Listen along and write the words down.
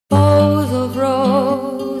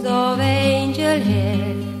angel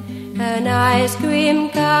hair, and ice cream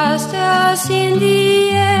castles in the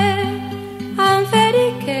air, and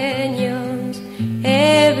fairy canyons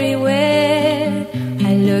everywhere.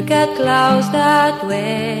 I look at clouds that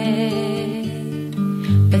way,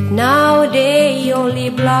 but now they only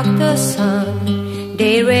block the sun.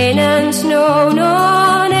 They rain and snow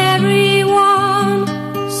on everyone.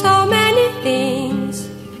 So many things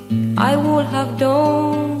I would have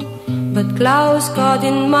done, but clouds got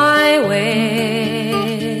in my way.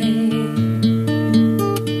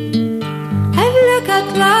 I look at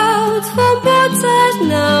clouds from both sides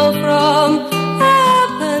now, from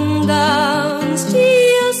up and down.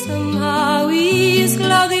 Still somehow these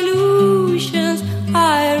cloud illusions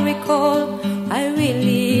I recall. I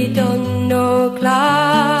really don't know clouds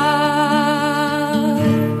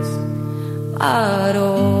at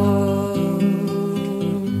all.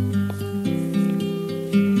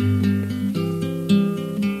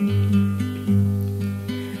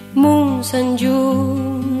 Moons and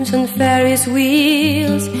Junes and Ferris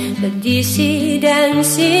wheels, the dizzy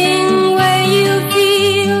dancing way you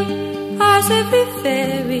feel, as every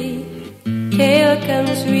fairy tale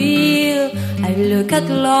comes real. I look at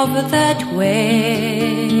love that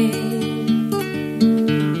way,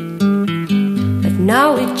 but now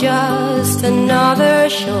it's just another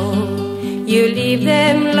show. You leave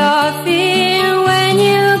them laughing when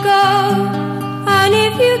you go, and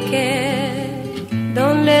if you care,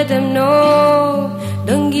 don't let them know.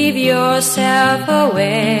 Don't give yourself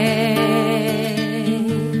away.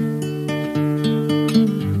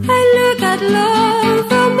 I look at love